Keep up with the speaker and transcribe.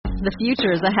The future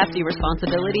is a hefty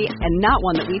responsibility and not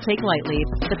one that we take lightly.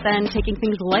 But then taking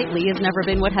things lightly has never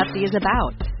been what Hefty is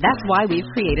about. That's why we've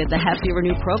created the Hefty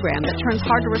Renew program that turns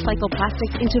hard-to-recycle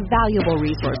plastics into valuable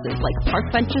resources like park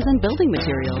benches and building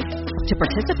materials. To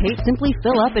participate, simply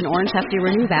fill up an orange Hefty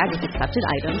Renew bag with accepted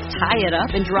items, tie it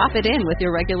up, and drop it in with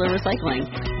your regular recycling.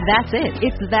 That's it.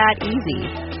 It's that easy.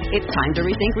 It's time to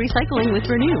rethink recycling with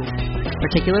Renew.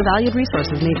 Particular valued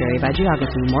resources may vary by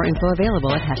geography. More info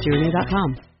available at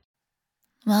heftyrenew.com.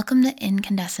 Welcome to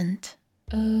Incandescent.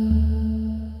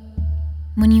 When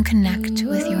you connect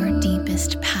with your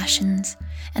deepest passions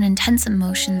and intense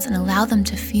emotions and allow them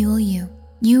to fuel you,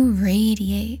 you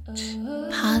radiate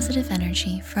positive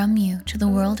energy from you to the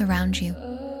world around you.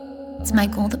 It's my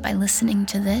goal that by listening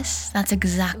to this, that's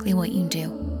exactly what you do.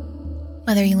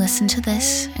 Whether you listen to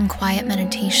this in quiet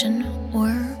meditation or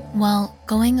while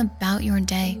going about your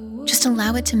day, just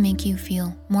allow it to make you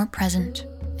feel more present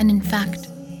and, in fact,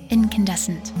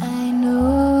 incandescent. I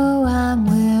know I'm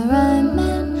where I'm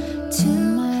meant to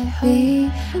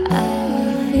be.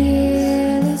 I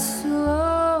feel it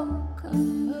so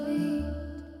complete.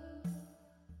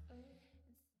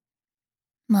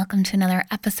 Welcome to another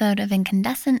episode of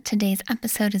Incandescent. Today's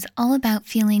episode is all about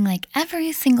feeling like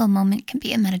every single moment can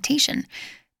be a meditation,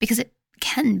 because it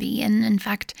can be, and in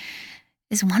fact,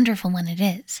 is wonderful when it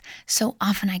is. So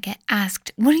often I get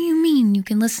asked, what do you mean you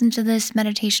can listen to this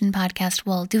meditation podcast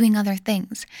while doing other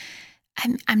things?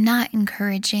 I'm not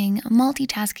encouraging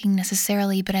multitasking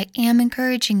necessarily, but I am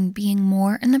encouraging being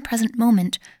more in the present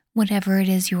moment, whatever it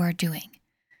is you are doing.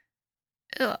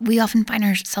 We often find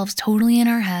ourselves totally in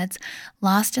our heads,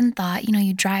 lost in thought. You know,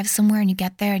 you drive somewhere and you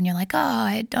get there and you're like, oh,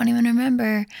 I don't even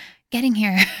remember getting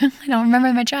here. I don't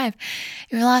remember my drive.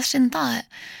 You're lost in thought.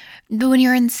 But when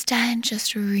you're instead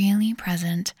just really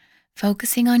present,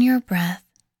 focusing on your breath,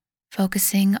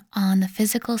 focusing on the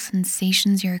physical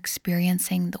sensations you're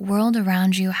experiencing, the world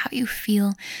around you, how you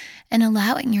feel, and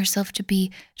allowing yourself to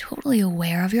be totally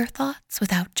aware of your thoughts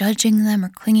without judging them or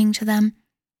clinging to them,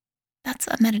 that's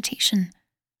a meditation.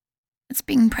 It's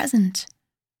being present.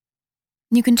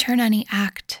 You can turn any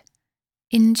act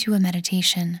into a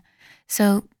meditation.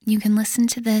 So you can listen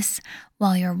to this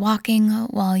while you're walking,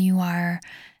 while you are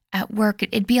at work.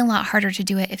 It'd be a lot harder to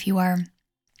do it if you are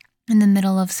in the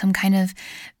middle of some kind of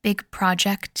big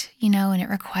project, and it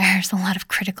requires a lot of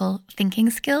critical thinking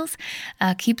skills.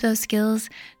 Keep those skills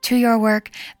to your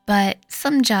work, but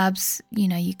some jobs,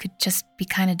 you could just be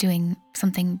kind of doing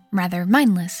something rather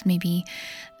mindless, maybe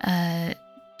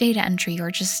data entry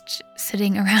or just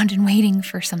sitting around and waiting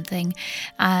for something.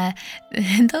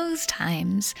 In those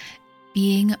times,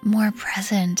 being more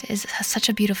present is such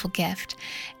a beautiful gift.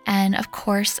 And of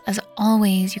course, as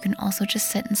always, you can also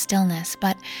just sit in stillness.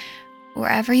 But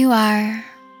wherever you are,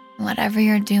 whatever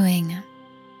you're doing,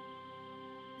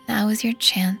 now is your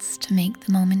chance to make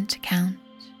the moment count.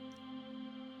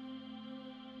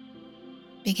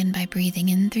 Begin by breathing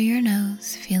in through your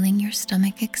nose, feeling your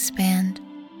stomach expand.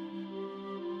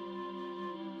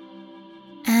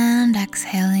 And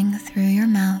exhaling through your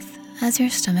mouth as your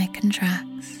stomach contracts.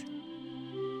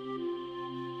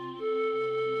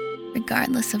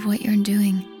 Regardless of what you're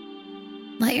doing,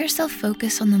 let yourself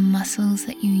focus on the muscles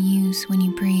that you use when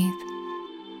you breathe.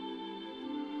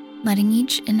 Letting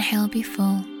each inhale be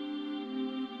full,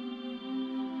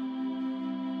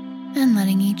 and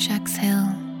letting each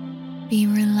exhale be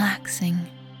relaxing.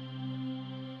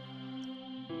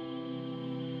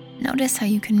 Notice how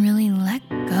you can really let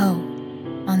go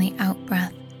on the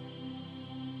out-breath.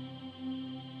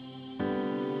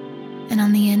 And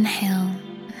on the inhale,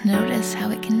 notice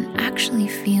how it can actually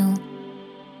feel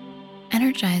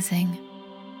energizing.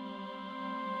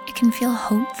 It can feel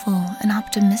hopeful and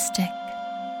optimistic.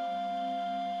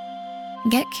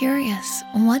 Get curious,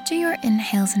 what do your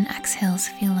inhales and exhales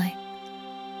feel like?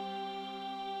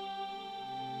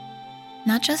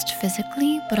 Not just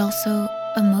physically, but also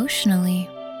emotionally.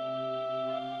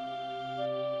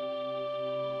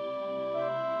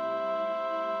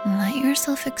 Let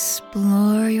yourself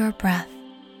explore your breath.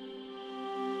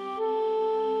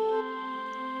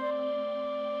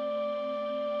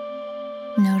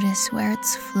 Notice where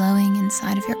it's flowing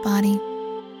inside of your body.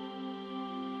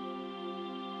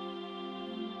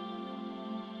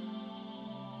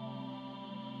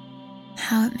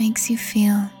 How it makes you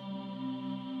feel.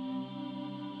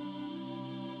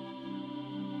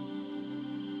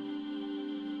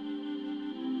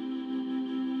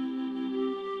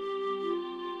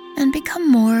 And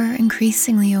become more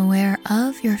increasingly aware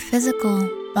of your physical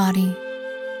body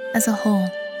as a whole.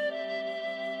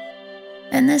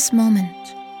 In this moment,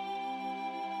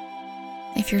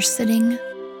 if you're sitting,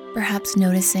 perhaps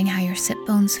noticing how your sit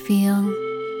bones feel,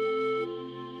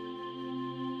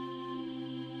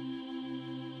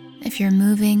 If you're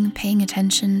moving, paying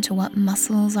attention to what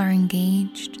muscles are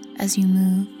engaged as you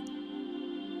move.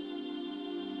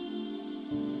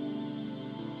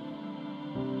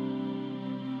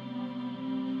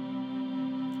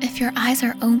 If your eyes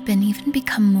are open, even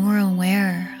become more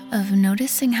aware of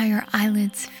noticing how your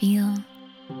eyelids feel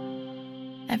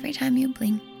every time you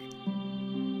blink.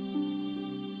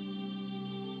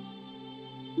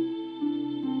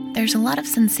 There's a lot of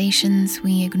sensations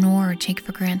we ignore or take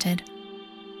for granted.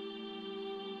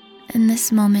 In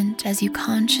this moment, as you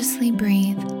consciously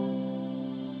breathe,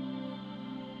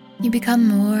 you become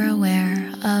more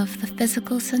aware of the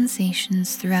physical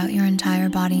sensations throughout your entire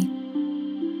body.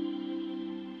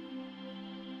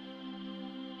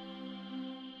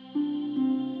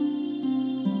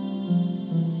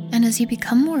 And as you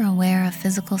become more aware of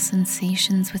physical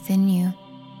sensations within you,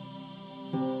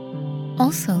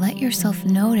 also let yourself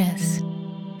notice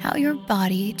how your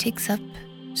body takes up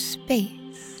space.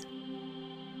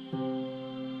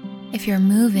 If you're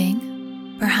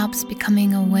moving, perhaps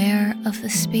becoming aware of the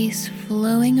space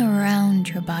flowing around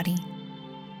your body.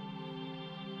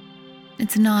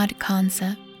 It's an odd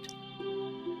concept,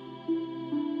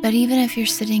 but even if you're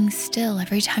sitting still,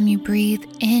 every time you breathe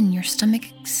in, your stomach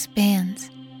expands.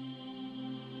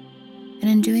 And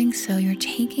in doing so, you're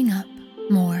taking up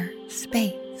more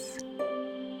space.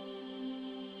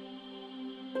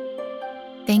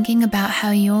 Thinking about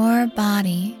how your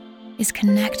body is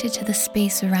connected to the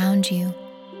space around you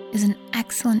is an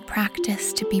excellent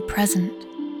practice to be present.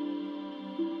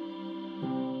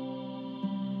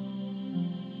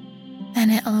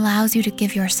 And it allows you to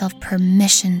give yourself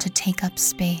permission to take up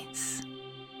space.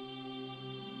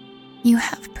 You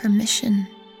have permission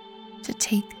to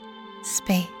take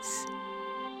space.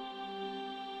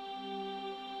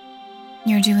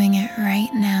 You're doing it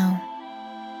right now.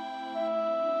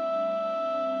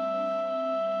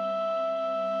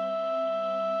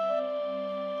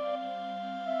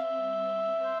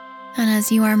 And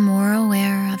as you are more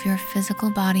aware of your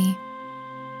physical body,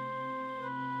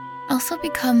 also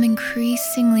become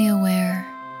increasingly aware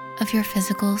of your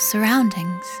physical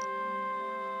surroundings.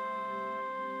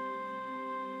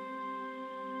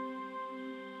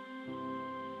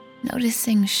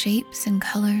 Noticing shapes and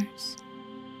colors,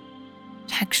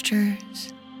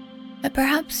 textures that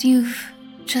perhaps you've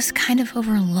just kind of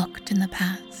overlooked in the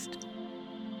past.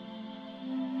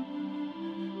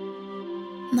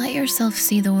 Let yourself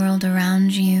see the world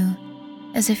around you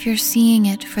as if you're seeing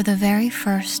it for the very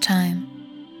first time.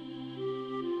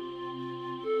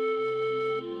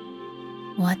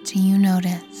 What do you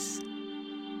notice?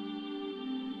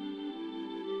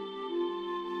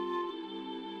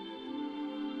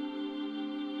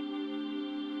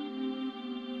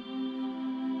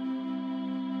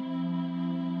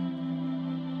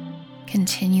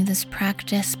 Continue this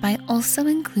practice by also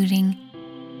including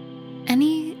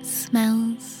any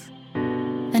smells,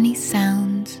 any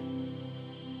sounds,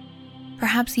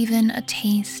 perhaps even a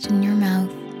taste in your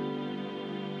mouth.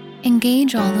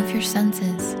 Engage all of your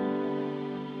senses.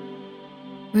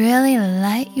 Really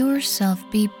let yourself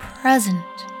be present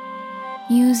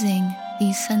using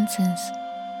these senses.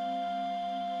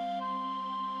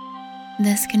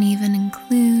 This can even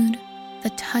include the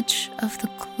touch of the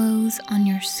clothes on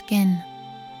your skin.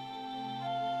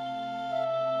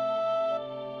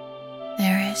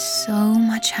 There is so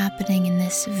much happening in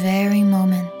this very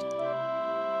moment.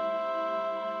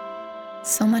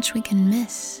 So much we can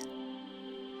miss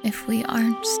if we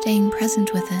aren't staying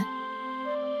present with it.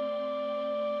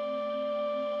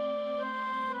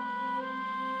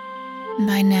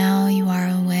 By now, you are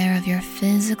aware of your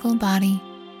physical body,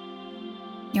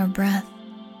 your breath,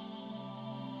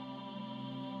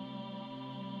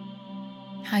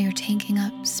 how you're taking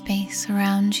up space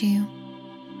around you,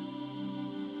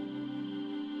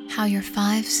 how your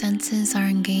 5 senses are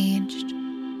engaged.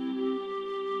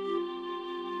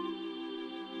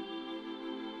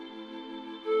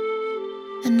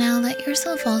 And now let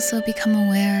yourself also become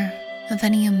aware of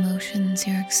any emotions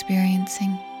you're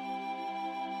experiencing.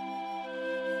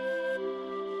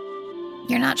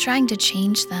 You're not trying to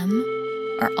change them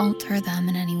or alter them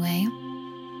in any way.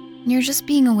 You're just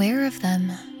being aware of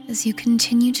them as you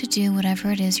continue to do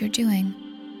whatever it is you're doing.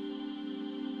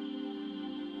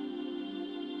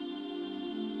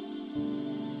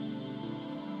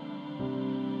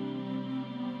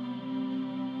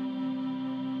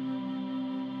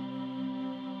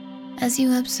 As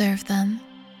you observe them,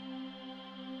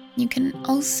 you can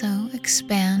also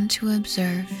expand to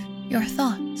observe your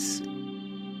thoughts.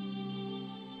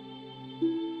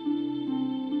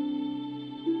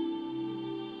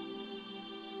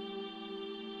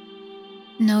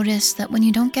 Notice that when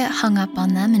you don't get hung up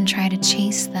on them and try to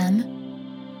chase them,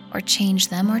 or change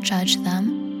them or judge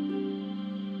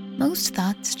them, most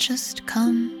thoughts just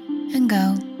come and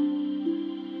go.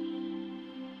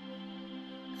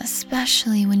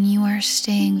 Especially when you are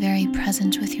staying very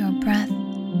present with your breath,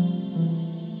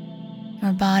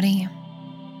 your body,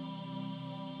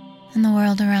 and the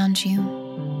world around you.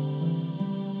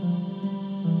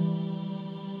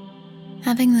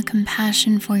 Having the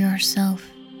compassion for yourself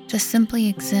to simply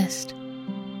exist,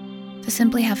 to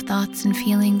simply have thoughts and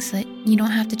feelings that you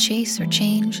don't have to chase or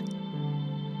change.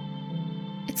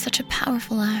 It's such a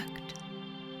powerful act.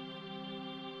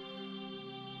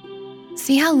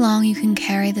 See how long you can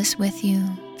carry this with you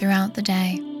throughout the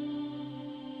day.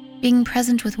 Being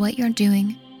present with what you're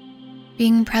doing,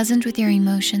 being present with your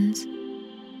emotions,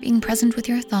 being present with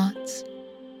your thoughts,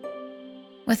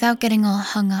 without getting all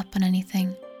hung up on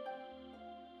anything.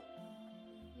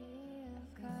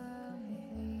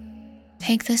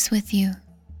 Take this with you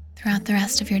throughout the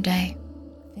rest of your day.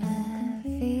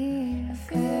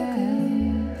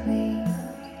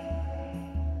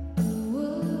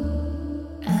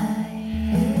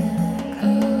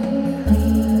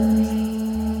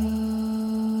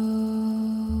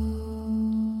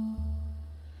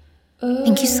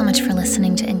 Thank you so much for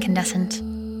listening to Incandescent.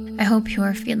 I hope you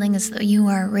are feeling as though you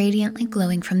are radiantly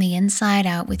glowing from the inside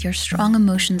out with your strong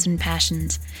emotions and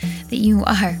passions, that you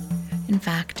are, in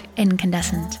fact,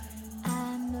 incandescent.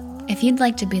 If you'd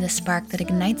like to be the spark that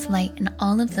ignites light in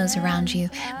all of those around you,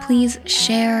 please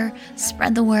share,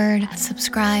 spread the word,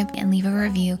 subscribe, and leave a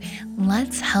review.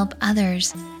 Let's help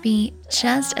others be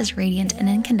just as radiant and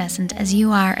incandescent as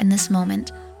you are in this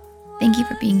moment. Thank you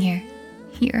for being here.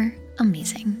 You're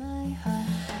amazing.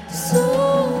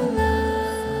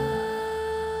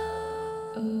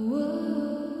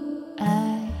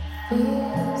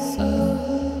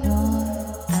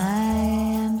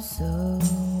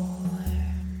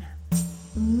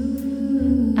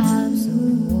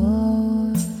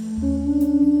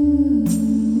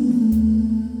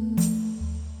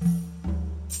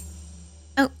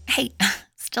 Oh, hey,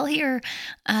 still here.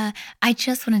 I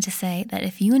just wanted to say that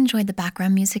if you enjoyed the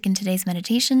background music in today's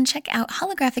meditation, check out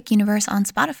Holographic Universe on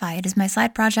Spotify. It is my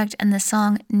side project, and the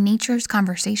song Nature's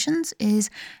Conversations is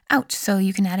out, so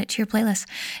you can add it to your playlist.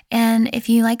 And if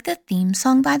you like the theme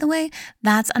song, by the way,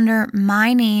 that's under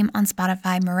my name on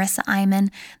Spotify, Marissa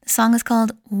Iman. The song is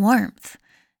called Warmth.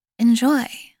 Enjoy.